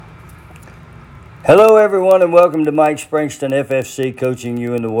Hello, everyone, and welcome to Mike Springston, FFC, Coaching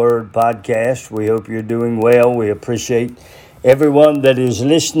You in the Word podcast. We hope you're doing well. We appreciate everyone that is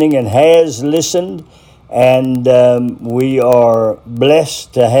listening and has listened, and we are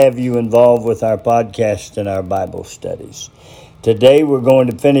blessed to have you involved with our podcast and our Bible studies. Today, we're going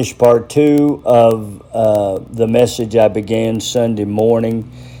to finish part 2 of the message I began Sunday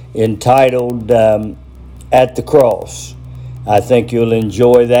morning entitled At the Cross. I think you'll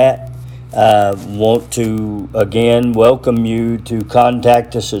enjoy that. Want to again welcome you to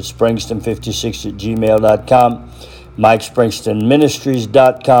contact us at springston56@gmail.com,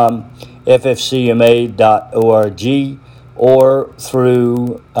 MikeSpringstonMinistries.com, ffcma.org, or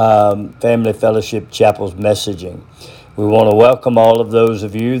through Family Fellowship Chapel's messaging. We want to welcome all of those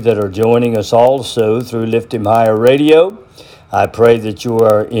of you that are joining us also through Lift Him Higher Radio. I pray that you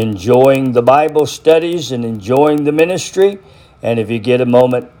are enjoying the Bible studies and enjoying the ministry, and if you get a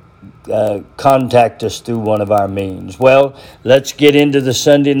moment, contact us through one of our means. Well, let's get into the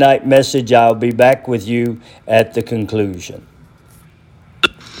Sunday night message. I'll be back with you at the conclusion.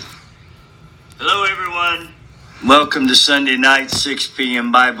 Hello, everyone. Welcome to Sunday night, 6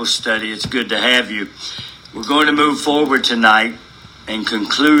 p.m. Bible study. It's good to have you. We're going to move forward tonight and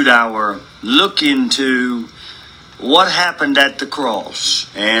conclude our look into what happened at the cross.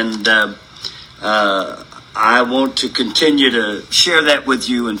 And I want to continue to share that with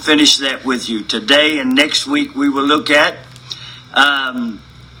you and finish that with you. Today and next week we will look at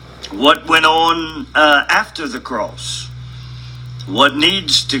what went on after the cross. What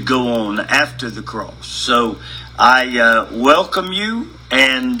needs to go on after the cross. So I welcome you,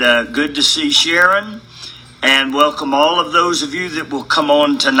 and good to see Sharon, and welcome all of those of you that will come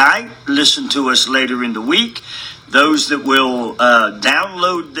on tonight, listen to us later in the week. Those that will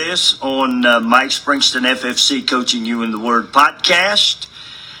download this on Mike Springston FFC Coaching You in the Word podcast.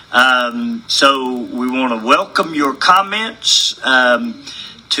 So we want to welcome your comments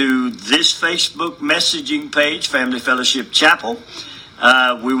to this Facebook messaging page, Family Fellowship Chapel.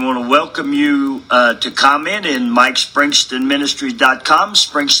 We want to welcome you to comment in MikeSpringstonMinistries.com,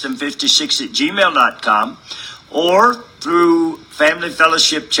 Springston56@gmail.com, or through Family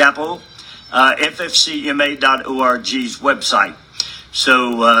Fellowship Chapel, ffcma.org's website.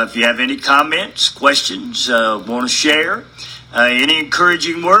 So if you have any comments, questions, want to share, any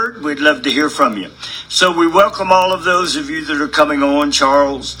encouraging word, we'd love to hear from you. So we welcome all of those of you that are coming on.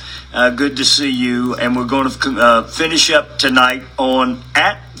 Charles, good to see you. And we're going to finish up tonight on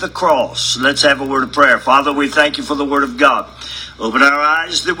At the Cross. Let's have a word of prayer. Father, we thank you for the Word of God. Open our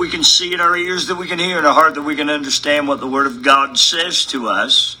eyes that we can see, and our ears that we can hear, and our heart that we can understand what the Word of God says to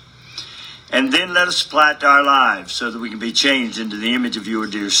us. And then let us apply it to our lives so that we can be changed into the image of your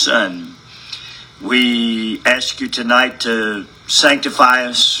dear Son. We ask you tonight to sanctify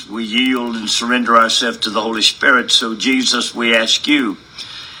us. We yield and surrender ourselves to the Holy Spirit. So Jesus, we ask you,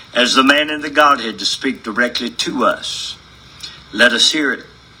 as the man in the Godhead, to speak directly to us. Let us hear it,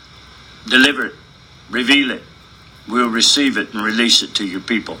 deliver it, reveal it. We'll receive it and release it to your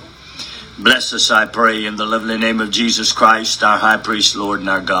people. Bless us, I pray, in the lovely name of Jesus Christ, our high priest, Lord, and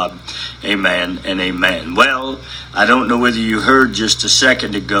our God. Amen and amen. Well, I don't know whether you heard just a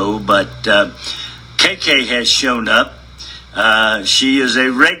second ago, but KK has shown up. She is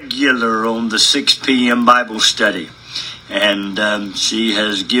a regular on the 6 p.m. Bible study. And she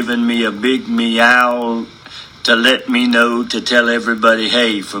has given me a big meow to let me know to tell everybody,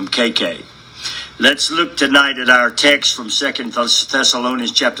 hey, from KK. Let's look tonight at our text from 2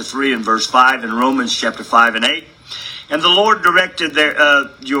 Thessalonians chapter 3 and verse 5 and Romans chapter 5 and 8. And the Lord directed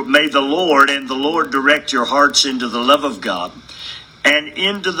may the Lord direct your hearts into the love of God and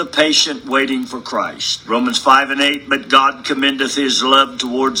into the patient waiting for Christ. Romans 5 and 8, but God commendeth his love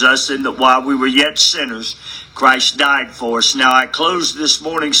towards us in that while we were yet sinners, Christ died for us. Now I close this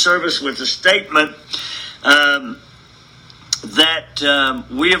morning's service with a statement that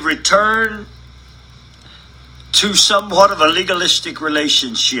we have returned to somewhat of a legalistic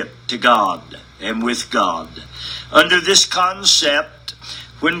relationship to God and with God. Under this concept,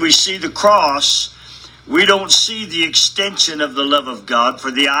 when we see the cross, we don't see the extension of the love of God for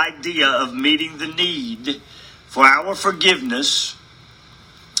the idea of meeting the need for our forgiveness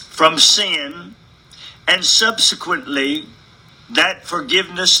from sin, and subsequently that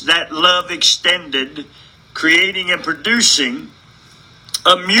forgiveness, that love extended, creating and producing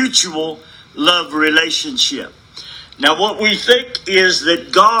a mutual love relationship. Now, what we think is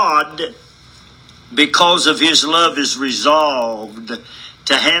that God, because of his love, is resolved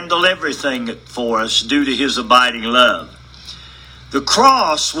to handle everything for us due to his abiding love. The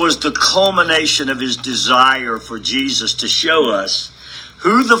cross was the culmination of his desire for Jesus to show us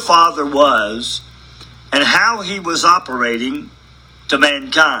who the Father was and how he was operating to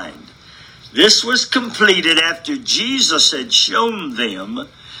mankind. This was completed after Jesus had shown them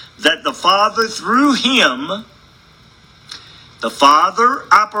that the Father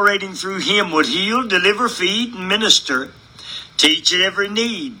operating through him would heal, deliver, feed, and minister to each and every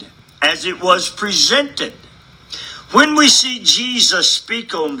need as it was presented. When we see Jesus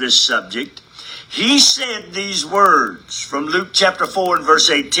speak on this subject, he said these words from Luke chapter 4 and verse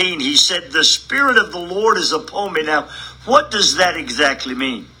 18. He said, "The Spirit of the Lord is upon me." Now, what does that exactly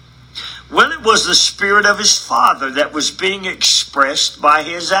mean? Well, it was the Spirit of his Father that was being expressed by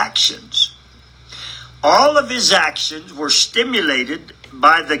his actions. All of his actions were stimulated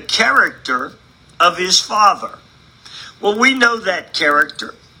by the character of his Father. Well, we know that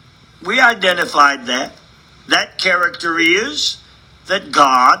character. We identified that. That character is that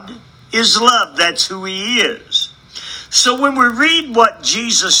God is love. That's who he is. So when we read what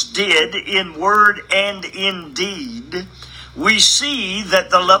Jesus did in word and in deed, we see that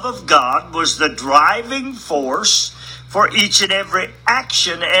the love of God was the driving force for each and every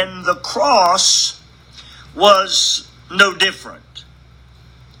action, and the cross was no different.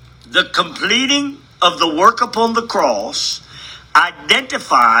 The completing of the work upon the cross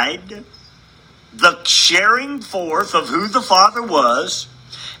identified the sharing forth of who the Father was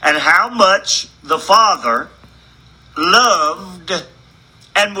and how much the Father loved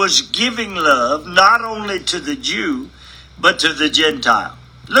and was giving love not only to the Jew but to the Gentile.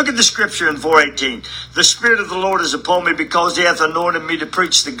 Look at the scripture in 4:18. "The Spirit of the Lord is upon me, because he hath anointed me to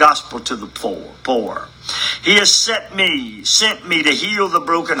preach the gospel to the poor. He has sent me to heal the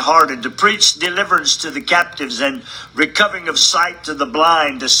brokenhearted, to preach deliverance to the captives, and recovering of sight to the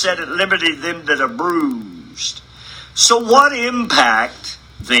blind, to set at liberty them that are bruised." So what impact,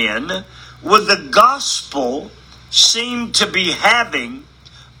 then, would the gospel seem to be having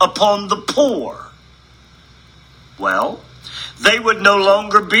upon the poor? Well, they would no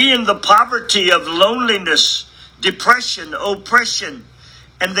longer be in the poverty of loneliness, depression, oppression,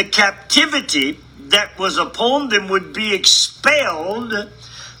 and the captivity that was upon them would be expelled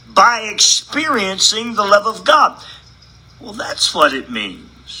by experiencing the love of God. Well, that's what it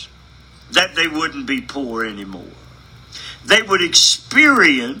means, that they wouldn't be poor anymore. They would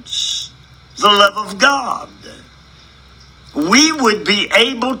experience the love of God. We would be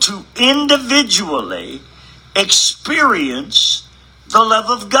able to individually experience the love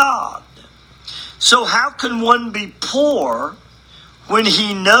of God. So how can one be poor when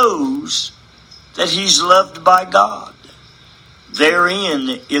he knows that he's loved by God?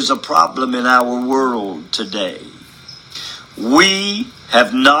 Therein is a problem in our world today. We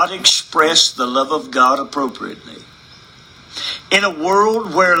have not expressed the love of God appropriately. In a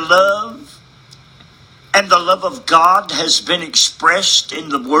world where love and the love of God has been expressed in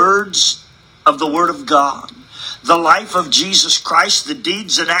the words of the Word of God, the life of Jesus Christ, the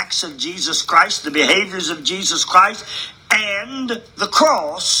deeds and acts of Jesus Christ, the behaviors of Jesus Christ, and the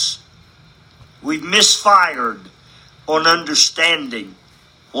cross, we've misfired on understanding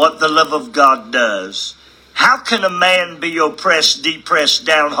what the love of God does. How can a man be oppressed, depressed,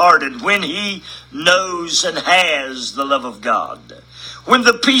 downhearted when he knows and has the love of God? When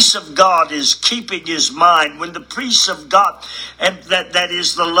the peace of God is keeping his mind, when the peace of God, and that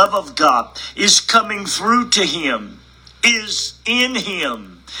is the love of God, is coming through to him, is in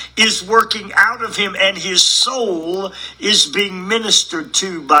him, is working out of him, and his soul is being ministered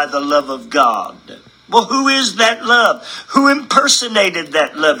to by the love of God. Well, who is that love? Who impersonated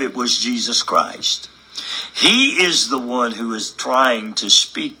that love? It was Jesus Christ. He is the one who is trying to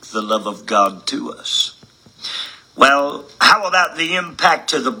speak the love of God to us. Well, how about the impact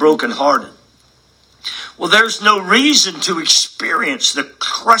to the brokenhearted? Well, there's no reason to experience the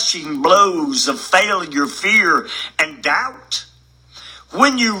crushing blows of failure, fear, and doubt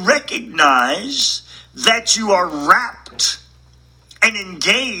when you recognize that you are wrapped and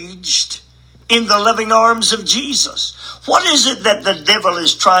engaged in the loving arms of Jesus. What is it that the devil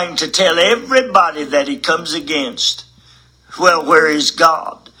is trying to tell everybody that he comes against? Well, where is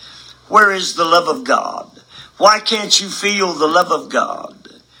God? Where is the love of God? Why can't you feel the love of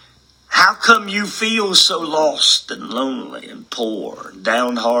God? How come you feel so lost and lonely and poor and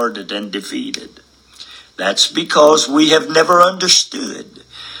downhearted and defeated? That's because we have never understood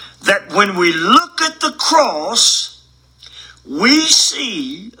that when we look at the cross, we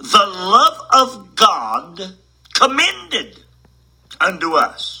see the love of God commended unto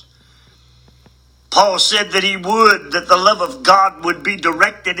us. Paul said that he would, that the love of God would be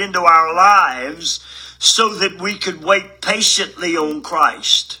directed into our lives so that we could wait patiently on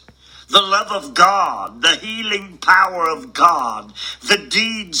Christ. the love of God, the healing power of God, the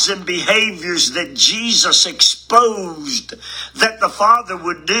deeds and behaviors that Jesus exposed that the Father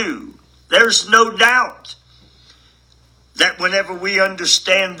would do. There's no doubt that whenever we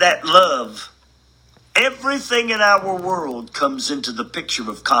understand that love, everything in our world comes into the picture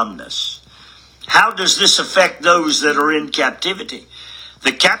of calmness. How does this affect those that are in captivity?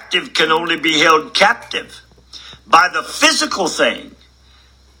 The captive can only be held captive by the physical thing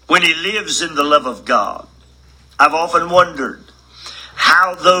when he lives in the love of God. I've often wondered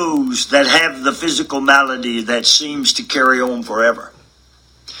how those that have the physical malady that seems to carry on forever,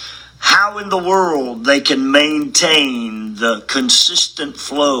 how in the world they can maintain the consistent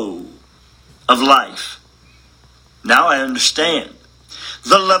flow of life. Now I understand.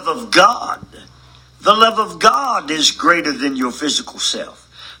 The love of God. The love of God is greater than your physical self.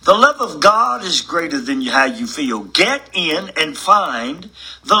 The love of God is greater than how you feel. Get in and find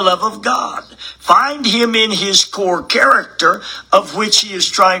the love of God. Find him in his core character, of which he is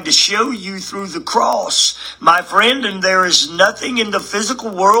trying to show you through the cross, my friend. And there is nothing in the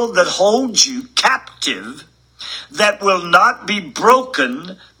physical world that holds you captive that will not be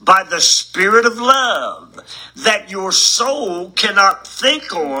broken by the Spirit of love, that your soul cannot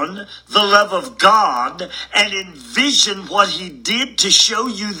think on the love of God and envision what he did to show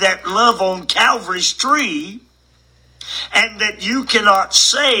you that love on Calvary's tree, and that you cannot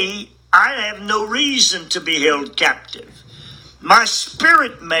say, I have no reason to be held captive. My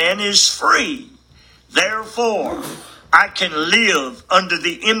spirit man is free. Therefore, I can live under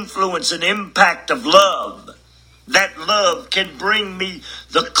the influence and impact of love. That love can bring me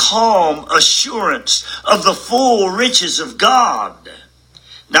the calm assurance of the full riches of God.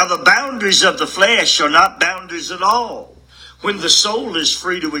 Now, the boundaries of the flesh are not boundaries at all. When the soul is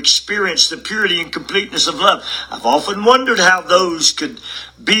free to experience the purity and completeness of love, I've often wondered how those could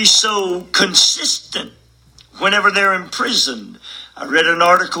be so consistent whenever they're imprisoned. I read an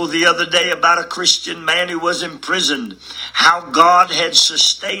article the other day about a Christian man who was imprisoned, how God had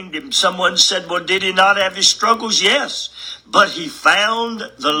sustained him. Someone said, well, did he not have his struggles? Yes, but he found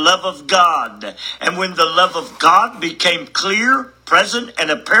the love of God. And when the love of God became clear, present,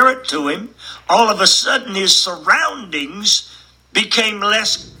 and apparent to him, all of a sudden his surroundings became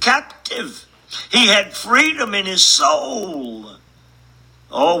less captive. He had freedom in his soul.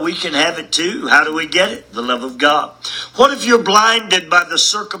 Oh, we can have it too. How do we get it? The love of God. What if you're blinded by the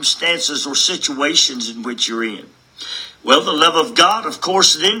circumstances or situations in which you're in? Well, the love of God, of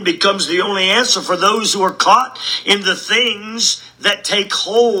course, then becomes the only answer for those who are caught in the things that take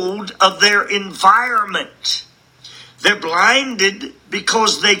hold of their environment. They're blinded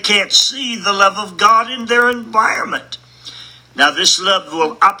because they can't see the love of God in their environment. Now, this love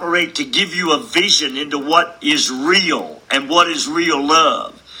will operate to give you a vision into what is real and what is real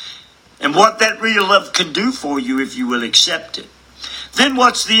love, and what that real love can do for you if you will accept it. Then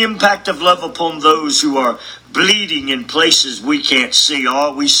what's the impact of love upon those who are bleeding in places we can't see?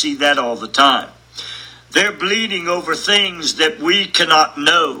 Oh, we see that all the time. They're bleeding over things that we cannot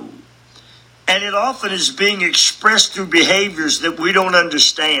know. And it often is being expressed through behaviors that we don't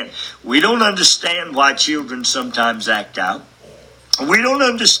understand. We don't understand why children sometimes act out. We don't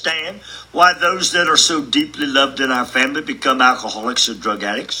understand why those that are so deeply loved in our family become alcoholics or drug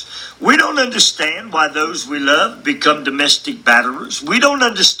addicts. We don't understand why those we love become domestic batterers. We don't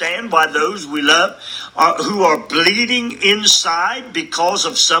understand why those we love who are bleeding inside because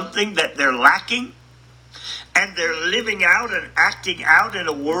of something that they're lacking. And they're living out and acting out in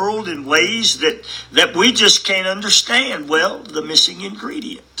a world in ways that we just can't understand. Well, the missing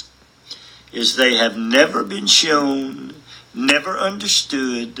ingredient is they have never been shown, never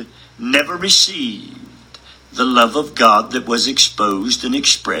understood, never received the love of God that was exposed and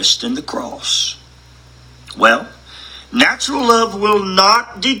expressed in the cross. Well, natural love will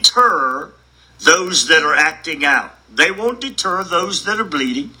not deter those that are acting out. They won't deter those that are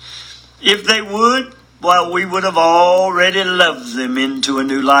bleeding. If they would, well, we would have already loved them into a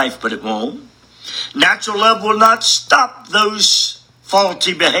new life, but it won't. Natural love will not stop those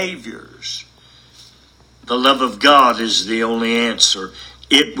faulty behaviors. The love of God is the only answer.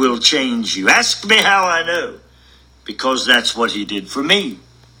 It will change you. Ask me how I know, because that's what he did for me.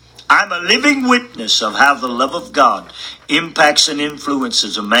 I'm a living witness of how the love of God impacts and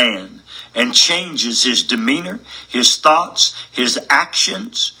influences a man and changes his demeanor, his thoughts, his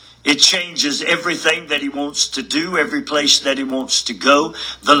actions. It changes everything that he wants to do, every place that he wants to go.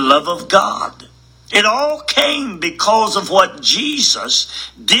 The love of God. It all came because of what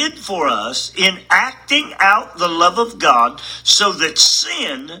Jesus did for us in acting out the love of God so that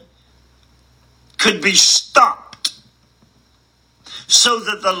sin could be stopped. so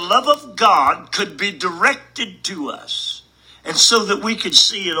that the love of God could be directed to us and so that we could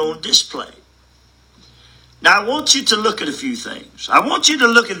see it on display. Now, I want you to look at a few things. I want you to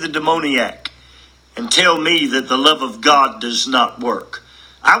look at the demoniac and tell me that the love of God does not work.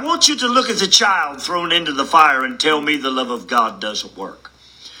 I want you to look at the child thrown into the fire and tell me the love of God doesn't work.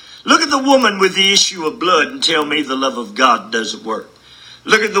 Look at the woman with the issue of blood and tell me the love of God doesn't work.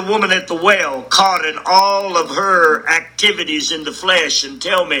 Look at the woman at the well caught in all of her activities in the flesh and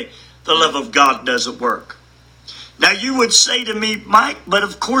tell me the love of God doesn't work. Now you would say to me, Mike, but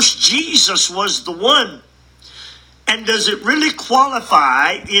of course Jesus was the one. And does it really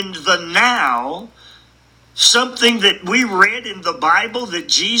qualify in the now something that we read in the Bible that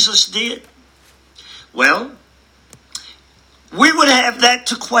Jesus did? Well, we would have that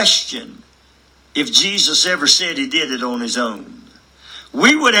to question if Jesus ever said he did it on his own.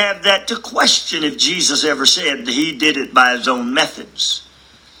 We would have that to question if Jesus ever said that he did it by his own methods.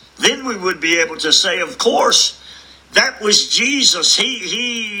 Then we would be able to say, of course, that was Jesus.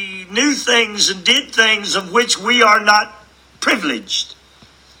 He knew things and did things of which we are not privileged.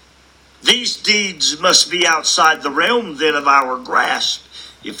 These deeds must be outside the realm then of our grasp,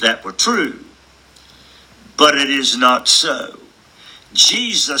 if that were true. But it is not so.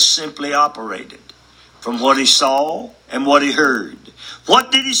 Jesus simply operated from what he saw and what he heard.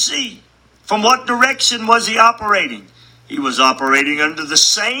 What did he see? From what direction was he operating? He was operating under the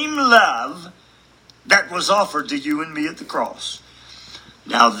same love that was offered to you and me at the cross.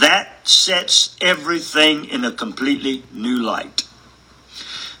 Now that sets everything in a completely new light.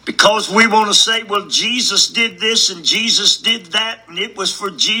 Because we want to say, well, Jesus did this and Jesus did that and it was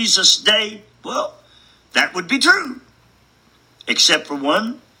for Jesus' day. Well, that would be true. Except for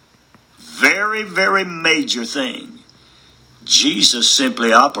one very, very major thing. Jesus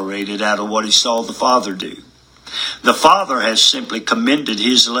simply operated out of what he saw the Father do. The Father has simply commended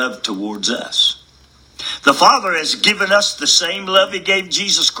his love towards us. The Father has given us the same love he gave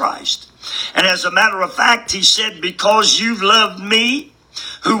Jesus Christ. And as a matter of fact, he said, because you've loved me,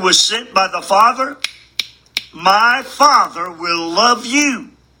 who was sent by the Father, my Father will love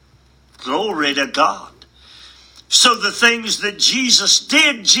you. Glory to God. So the things that Jesus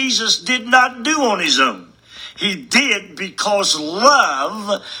did not do on his own. He did because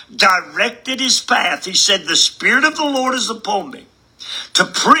love directed his path. He said, the Spirit of the Lord is upon me to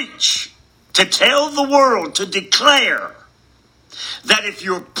preach, to tell the world, to declare that if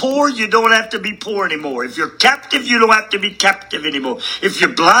you're poor, you don't have to be poor anymore. If you're captive, you don't have to be captive anymore. If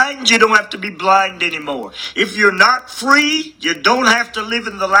you're blind, you don't have to be blind anymore. If you're not free, you don't have to live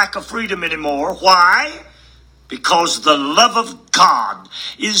in the lack of freedom anymore. Why? Because the love of God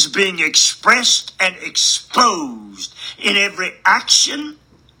is being expressed and exposed in every action,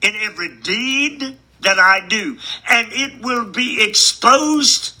 in every deed that I do. And it will be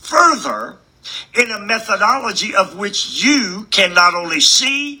exposed further in a methodology of which you can not only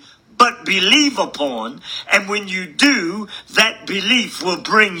see, but believe upon. And when you do, that belief will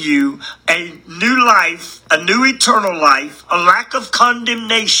bring you a new life, a new eternal life, a lack of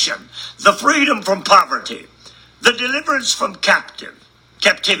condemnation, the freedom from poverty, the deliverance from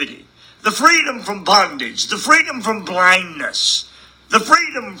captivity, the freedom from bondage, the freedom from blindness, the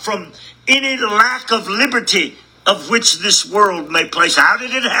freedom from any lack of liberty of which this world may place. How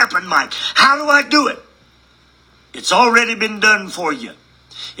did it happen, Mike? How do I do it? It's already been done for you.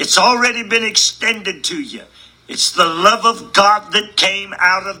 It's already been extended to you. It's the love of God that came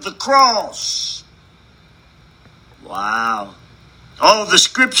out of the cross. Wow. All the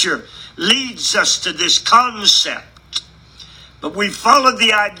scripture leads us to this concept. But we followed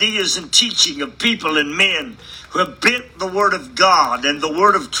the ideas and teaching of people and men who have bent the word of God and the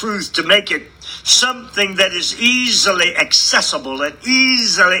word of truth to make it something that is easily accessible and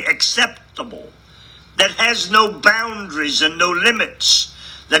easily acceptable, that has no boundaries and no limits,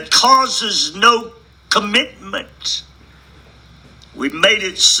 that causes no commitment. We've made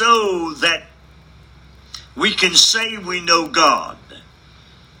it so that we can say we know God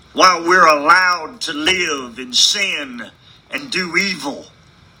while we're allowed to live in sin and do evil,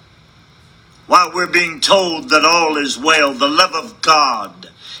 while we're being told that all is well. The love of God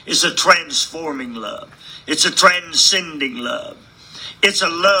is a transforming love. It's a transcending love. It's a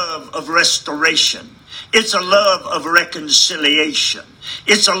love of restoration. It's a love of reconciliation.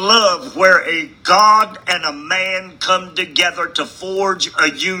 It's a love where a God and a man come together to forge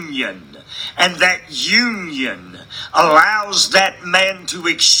a union. And that union allows that man to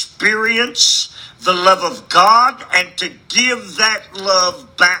experience the love of God and to give that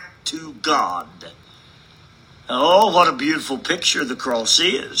love back to God. Oh, what a beautiful picture the cross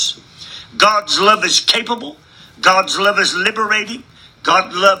is. God's love is capable. God's love is liberating.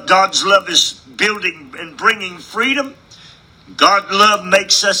 God's love is building and bringing freedom. God's love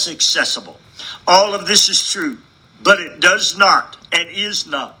makes us accessible. All of this is true, but it does not and is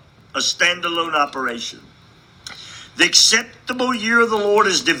not a standalone operation. The acceptable year of the Lord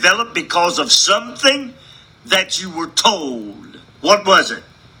is developed because of something that you were told. What was it?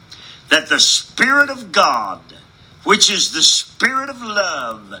 That the Spirit of God, which is the Spirit of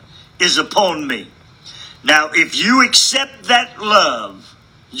love, is upon me. Now, if you accept that love,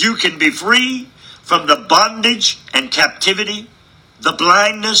 you can be free from the bondage and captivity, the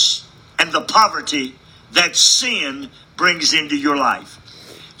blindness and the poverty that sin brings into your life.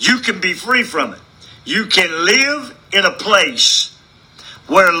 You can be free from it. You can live in a place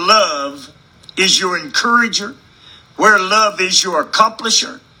where love is your encourager, where love is your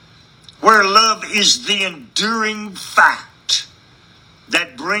accomplisher, where love is the enduring fact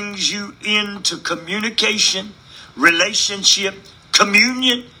that brings you into communication, relationship,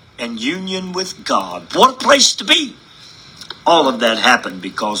 communion, and union with God. What a place to be. All of that happened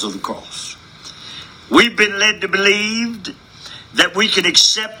because of the cross. We've been led to believe that we can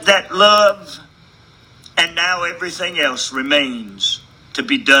accept that love, and now everything else remains to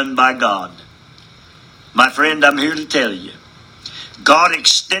be done by God. My friend, I'm here to tell you, God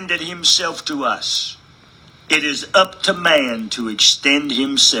extended himself to us. It is up to man to extend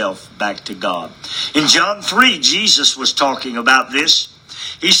himself back to God. In John 3, Jesus was talking about this.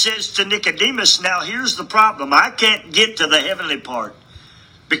 He says to Nicodemus, now here's the problem. I can't get to the heavenly part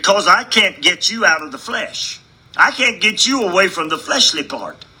because I can't get you out of the flesh. I can't get you away from the fleshly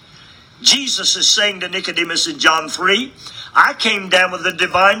part. Jesus is saying to Nicodemus in John 3, I came down with a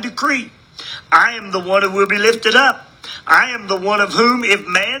divine decree. I am the one who will be lifted up. I am the one of whom, if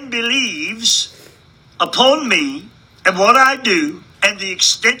man believes upon me and what I do and the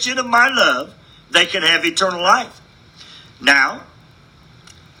extension of my love, they can have eternal life. Now,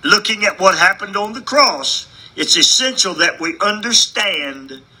 looking at what happened on the cross, it's essential that we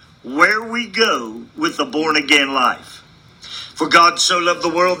understand where we go with the born-again life. For God so loved the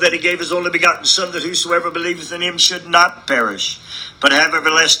world that he gave his only begotten Son, that whosoever believeth in him should not perish, but have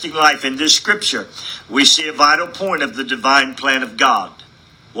everlasting life. In this scripture, we see a vital point of the divine plan of God.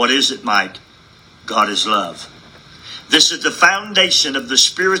 What is it, Mike? God is love. This is the foundation of the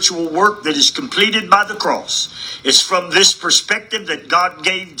spiritual work that is completed by the cross. It's from this perspective that God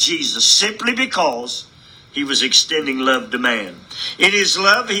gave Jesus, simply because he was extending love to man. In his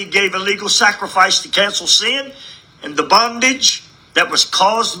love, he gave a legal sacrifice to cancel sin and the bondage that was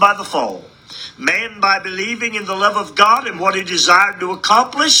caused by the fall. Man, by believing in the love of God and what he desired to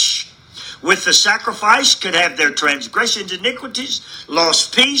accomplish with the sacrifice, could have their transgressions, iniquities,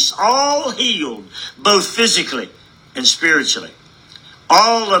 lost peace, all healed, both physically and spiritually.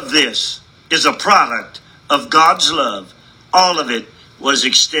 All of this is a product of God's love. All of it was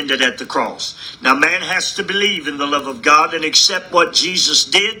extended at the cross. Now, man has to believe in the love of God and accept what Jesus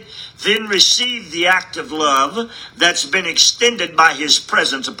did, then receive the act of love that's been extended by his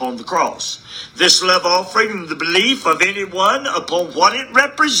presence upon the cross. This love offering, the belief of anyone upon what it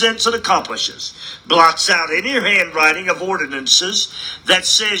represents and accomplishes, blots out any handwriting of ordinances that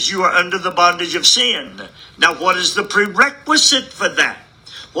says you are under the bondage of sin. Now, what is the prerequisite for that?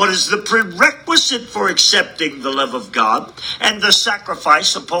 What is the prerequisite for accepting the love of God and the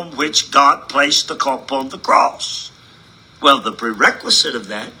sacrifice upon which God placed upon the cross? Well, the prerequisite of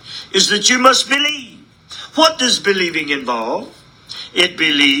that is that you must believe. What does believing involve? It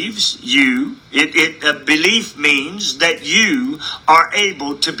believes you. Belief means that you are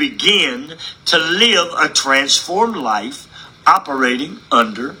able to begin to live a transformed life operating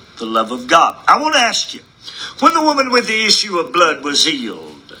under the love of God. I want to ask you, when the woman with the issue of blood was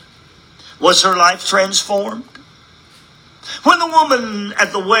healed, was her life transformed? When the woman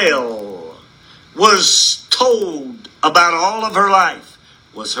at the well was told about all of her life,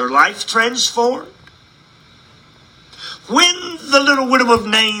 was her life transformed? When the little widow of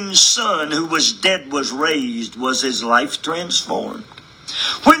Nain's son who was dead was raised, was his life transformed?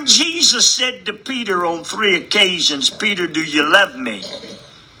 When Jesus said to Peter on 3 occasions, Peter, do you love me?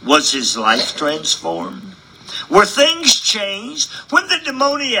 Was his life transformed? Were things changed? When the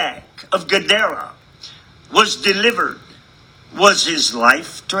demoniac of Gadara was delivered, was his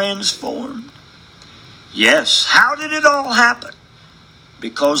life transformed? Yes. How did it all happen?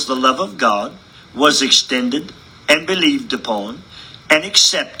 Because the love of God was extended and believed upon and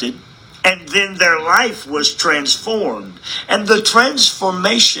accepted, and then their life was transformed. And the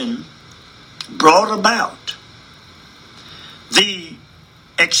transformation brought about the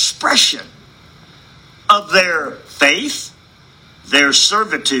expression of their faith, their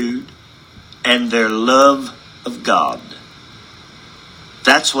servitude, and their love of God.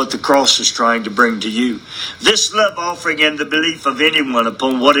 That's what the cross is trying to bring to you. This love offering and the belief of anyone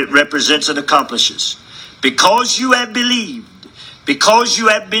upon what it represents and accomplishes. Because you have believed, because you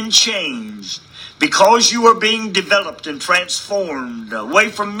have been changed, because you are being developed and transformed away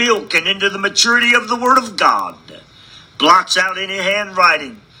from milk and into the maturity of the Word of God, blots out any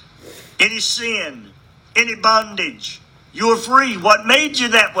handwriting, any sin, any bondage. You are free. What made you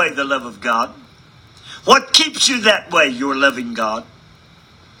that way? The love of God. What keeps you that way? Your loving God.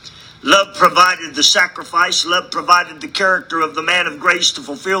 Love provided the sacrifice. Love provided the character of the man of grace to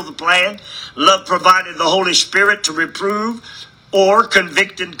fulfill the plan. Love provided the Holy Spirit to reprove or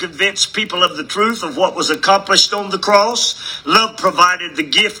convict and convince people of the truth of what was accomplished on the cross. Love provided the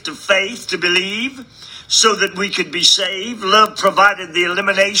gift of faith to believe so that we could be saved. Love provided the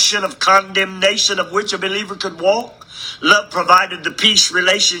elimination of condemnation of which a believer could walk. Love provided the peace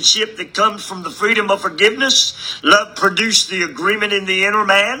relationship that comes from the freedom of forgiveness. Love produced the agreement in the inner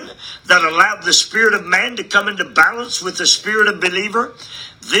man that allowed the spirit of man to come into balance with the spirit of believer.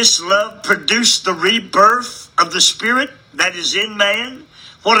 This love produced the rebirth of the spirit that is in man.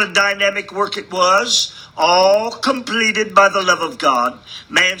 What a dynamic work it was, all completed by the love of God.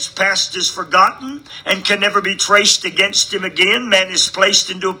 Man's past is forgotten and can never be traced against him again. Man is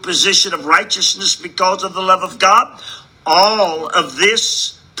placed into a position of righteousness because of the love of God. All of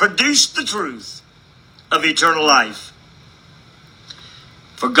this produced the truth of eternal life.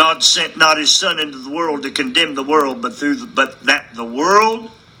 For God sent not his Son into the world to condemn the world, but that the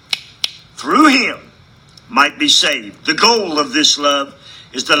world through him might be saved. The goal of this love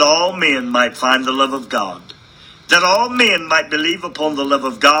is that all men might find the love of God, that all men might believe upon the love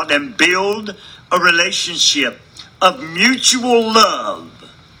of God and build a relationship of mutual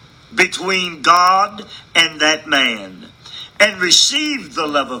love between God and that man, and receive the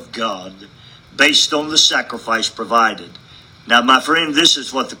love of God based on the sacrifice provided. Now, my friend, this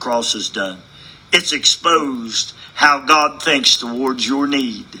is what the cross has done. It's exposed how God thinks towards your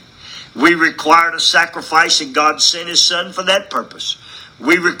need. We required a sacrifice, and God sent his Son for that purpose.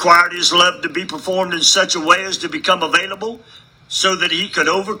 We required his love to be performed in such a way as to become available so that he could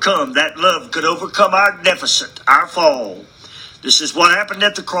overcome, that love could overcome our deficit, our fall. This is what happened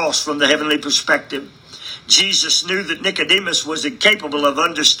at the cross from the heavenly perspective. Jesus knew that Nicodemus was incapable of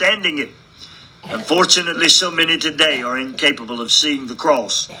understanding it. Unfortunately, so many today are incapable of seeing the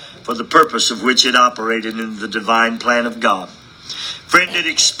cross for the purpose of which it operated in the divine plan of God. Friend, it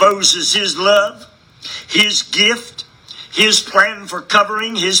exposes his love, his gift, his plan for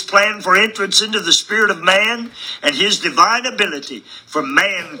covering, his plan for entrance into the spirit of man, and his divine ability for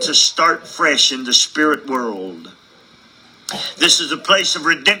man to start fresh in the spirit world. This is a place of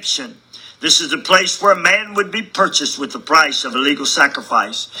redemption. This is a place where man would be purchased with the price of a legal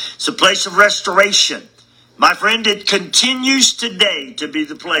sacrifice. It's a place of restoration. My friend, it continues today to be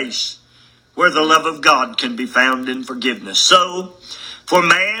the place where the love of God can be found in forgiveness. So, for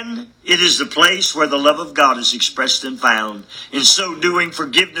man, it is the place where the love of God is expressed and found. In so doing,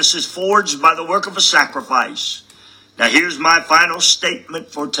 forgiveness is forged by the work of a sacrifice. Now, here's my final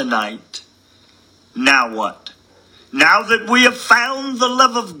statement for tonight. Now what? Now that we have found the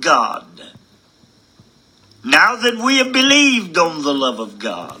love of God, now that we have believed on the love of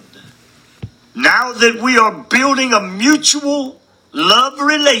God, now that we are building a mutual love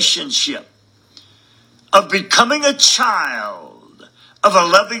relationship of becoming a child of a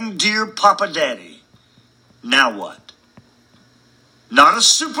loving, dear Papa Daddy, now what? Not a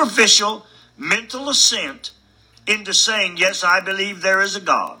superficial mental assent into saying, yes, I believe there is a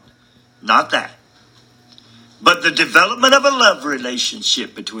God. Not that. But the development of a love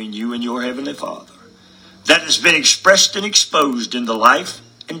relationship between you and your Heavenly Father that has been expressed and exposed in the life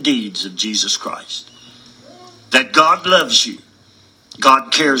and deeds of Jesus Christ. That God loves you.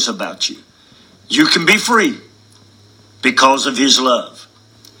 God cares about you. You can be free because of his love.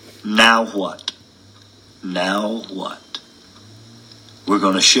 Now what? Now what? We're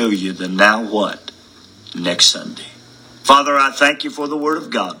going to show you the now what next Sunday. Father, I thank you for the word of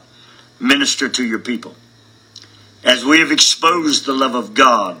God. Minister to your people. As we have exposed the love of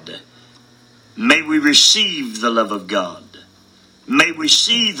God, may we receive the love of God. May we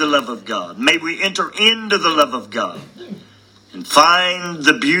see the love of God. May we enter into the love of God and find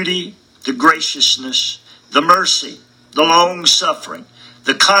the beauty, the graciousness, the mercy, the long-suffering,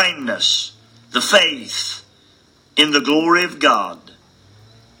 the kindness, the faith in the glory of God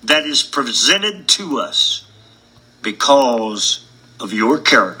that is presented to us because of your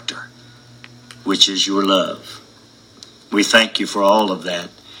character, which is your love. We thank you for all of that.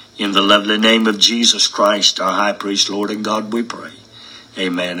 In the lovely name of Jesus Christ, our high priest, Lord and God, we pray.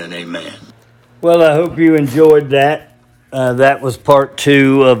 Amen and amen. Well, I hope you enjoyed that. That was part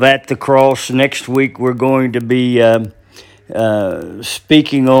 2 of At the Cross. Next week, we're going to be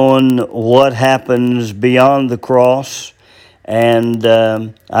speaking on what happens beyond the cross. And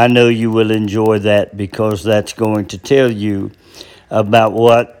I know you will enjoy that, because that's going to tell you about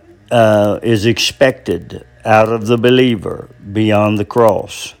what is expected out of the believer beyond the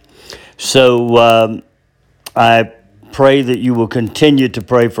cross. So I pray that you will continue to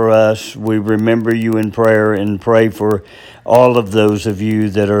pray for us. We remember you in prayer and pray for all of those of you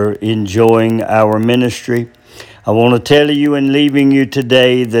that are enjoying our ministry. I want to tell you in leaving you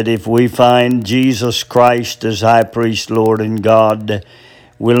today that if we find Jesus Christ as high priest, Lord, and God,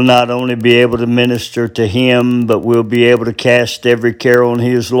 we'll not only be able to minister to him, but we'll be able to cast every care on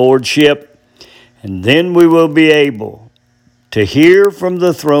his lordship. And then we will be able to hear from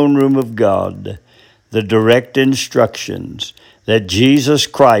the throne room of God the direct instructions that Jesus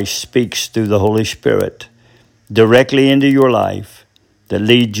Christ speaks through the Holy Spirit directly into your life, that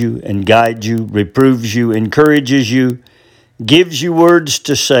leads you and guides you, reproves you, encourages you, gives you words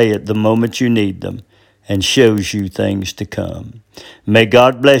to say at the moment you need them, and shows you things to come. May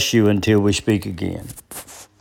God bless you until we speak again.